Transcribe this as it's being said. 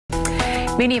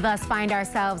Many of us find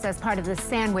ourselves as part of the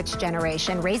sandwich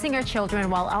generation, raising our children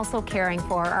while also caring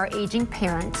for our aging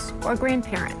parents or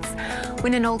grandparents.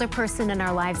 When an older person in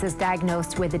our lives is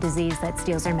diagnosed with a disease that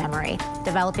steals their memory,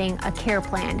 developing a care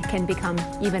plan can become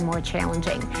even more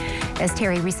challenging. As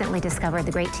Terry recently discovered,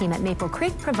 the great team at Maple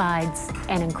Creek provides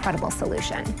an incredible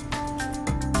solution.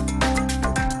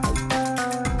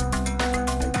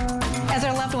 As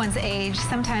our loved ones age,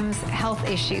 sometimes health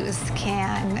issues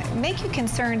can make you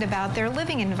concerned about their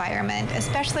living environment,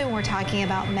 especially when we're talking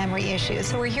about memory issues.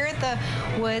 So we're here at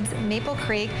the Woods, Maple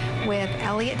Creek, with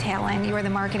Elliot Talon. You are the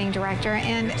marketing director.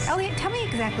 And Elliot, tell me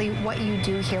exactly what you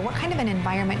do here. What kind of an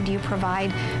environment do you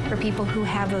provide for people who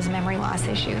have those memory loss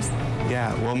issues?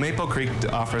 Yeah, well, Maple Creek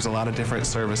offers a lot of different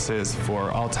services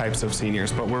for all types of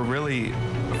seniors, but we're really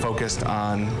focused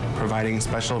on providing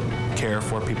special care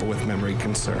for people with memory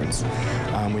concerns.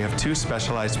 We have two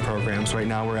specialized programs. Right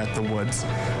now we're at the Woods,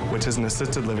 which is an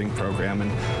assisted living program,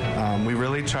 and we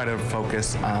really try to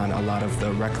focus on a lot of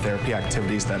the rec therapy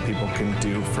activities that people can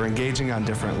do for engaging on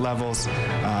different levels,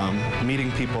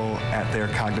 meeting people at their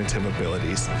cognitive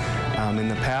abilities. In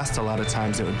the past, a lot of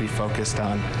times it would be focused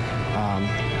on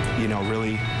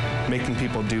really making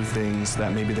people do things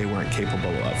that maybe they weren't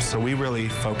capable of. So we really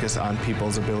focus on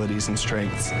people's abilities and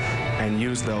strengths and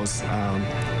use those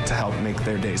to help make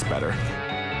their days better.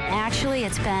 Actually,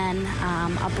 it's been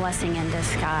a blessing in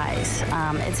disguise.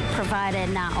 It's provided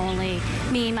not only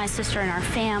me, my sister, and our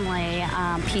family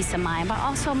peace of mind, but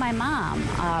also my mom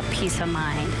peace of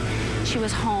mind. She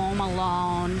was home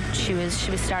alone. She was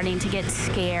starting to get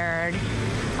scared.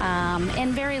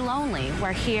 And very lonely,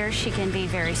 where here she can be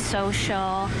very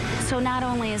social. So not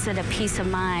only is it a peace of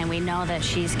mind, we know that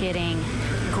she's getting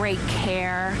great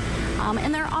care,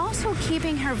 and they're also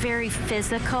keeping her very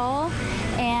physical,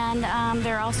 and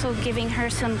they're also giving her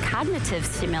some cognitive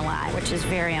stimuli, which is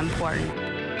very important.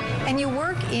 And you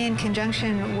work in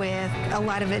conjunction with a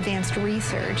lot of advanced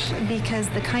research, because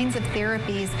the kinds of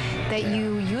therapies that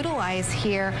you utilize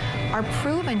here are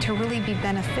proven to really be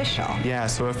beneficial. Yeah,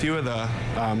 so a few of the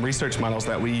research models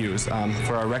that we use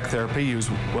for our rec therapy use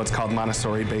what's called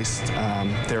Montessori-based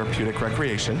therapeutic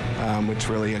recreation, which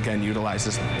really, again,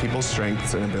 utilizes people's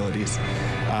strengths and abilities.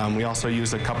 We also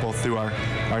use a couple through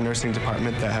our nursing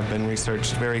department that have been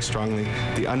researched very strongly,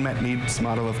 the unmet needs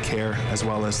model of care, as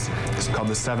well as it's called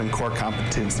the 7 core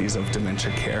competencies of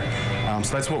dementia care.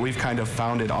 So that's what we've kind of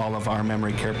founded all of our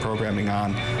memory care programming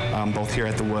on, both here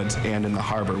at the Woods and in the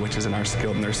Harbor, which is in our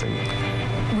skilled nursing.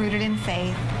 Rooted in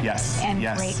faith. Yes. And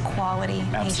great quality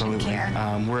patient care.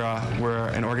 We're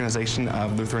an organization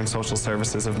of Lutheran Social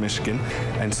Services of Michigan,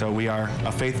 and so we are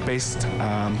a faith-based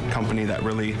company that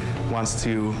really wants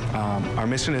to, our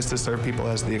mission is to serve people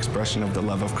as the expression of the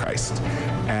love of Christ.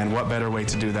 And what better way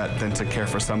to do that than to care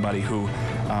for somebody who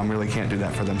really can't do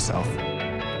that for themselves.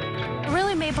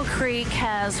 Really, Maple Creek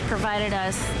has provided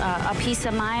us a peace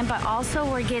of mind, but also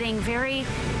we're getting very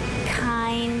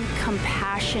kind,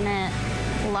 compassionate,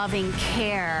 loving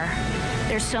care.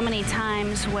 There's so many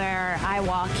times where I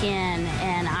walk in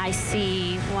and I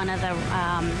see one of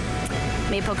the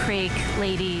Maple Creek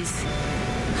ladies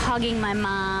hugging my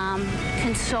mom,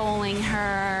 consoling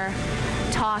her,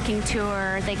 talking to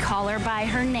her. They call her by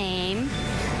her name.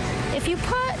 If you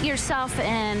put yourself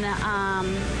in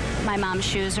my mom's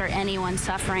shoes, or anyone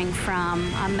suffering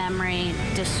from a memory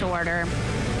disorder,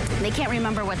 they can't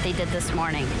remember what they did this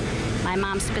morning. My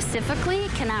mom specifically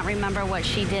cannot remember what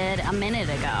she did a minute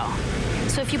ago.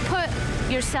 So if you put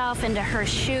yourself into her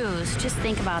shoes, just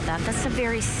think about that. That's a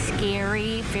very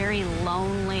scary, very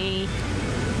lonely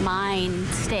mind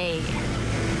state.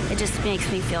 It just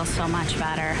makes me feel so much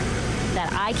better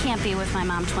that I can't be with my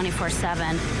mom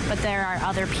 24/7, but there are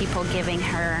other people giving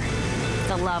her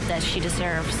the love that she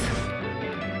deserves.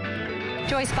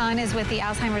 Joyce Bond is with the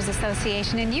Alzheimer's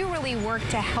Association, and you really work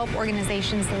to help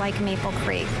organizations like Maple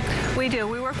Creek. We do.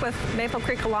 We work with Maple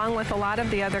Creek along with a lot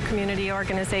of the other community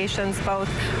organizations, both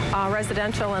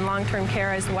residential and long-term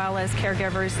care, as well as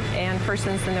caregivers and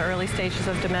persons in the early stages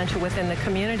of dementia within the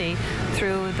community,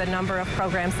 through the number of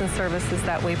programs and services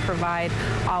that we provide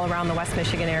all around the West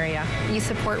Michigan area. You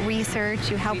support research,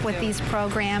 you help with these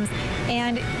programs,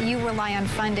 and you rely on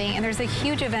funding, and there's a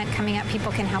huge event coming up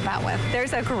people can help out with.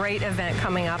 There's a great event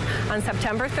coming up on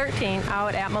September 13th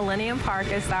out at Millennium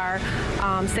Park. Is our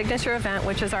signature event,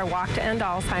 which is our Walk to End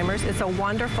Alzheimer's. It's a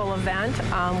wonderful event.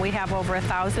 We have over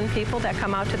 1,000 people that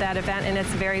come out to that event, and it's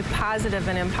very positive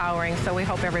and empowering, so we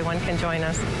hope everyone can join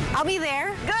us. I'll be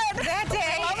there. Good. That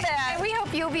day. I love that. And we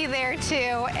hope you'll be there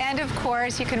too. And of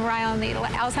course, you can rely on the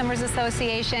Alzheimer's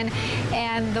Association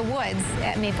and the Woods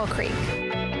at Maple Creek.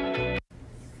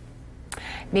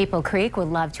 Maple Creek would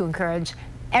love to encourage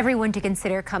everyone to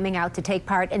consider coming out to take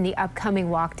part in the upcoming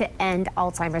walk to end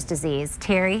Alzheimer's disease.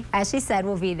 Terry, as she said,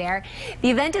 will be there. The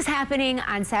event is happening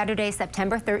on Saturday,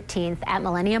 September 13th at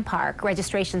Millennium Park.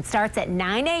 Registration starts at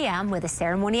 9 a.m. with a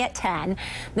ceremony at 10.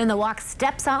 Then the walk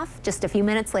steps off just a few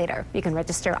minutes later. You can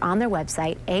register on their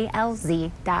website,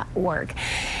 alz.org.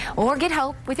 Or get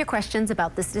help with your questions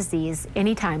about this disease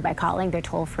anytime by calling their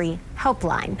toll-free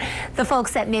helpline. The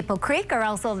folks at Maple Creek are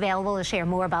also available to share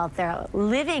more about their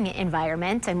living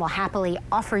environment and will happily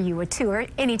offer you a tour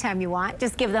anytime you want.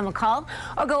 Just give them a call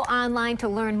or go online to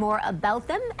learn more about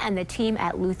them and the team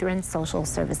at Lutheran Social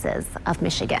Services of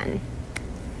Michigan.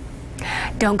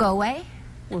 Don't go away.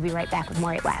 We'll be right back with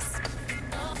more 8 West.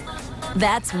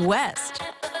 That's West.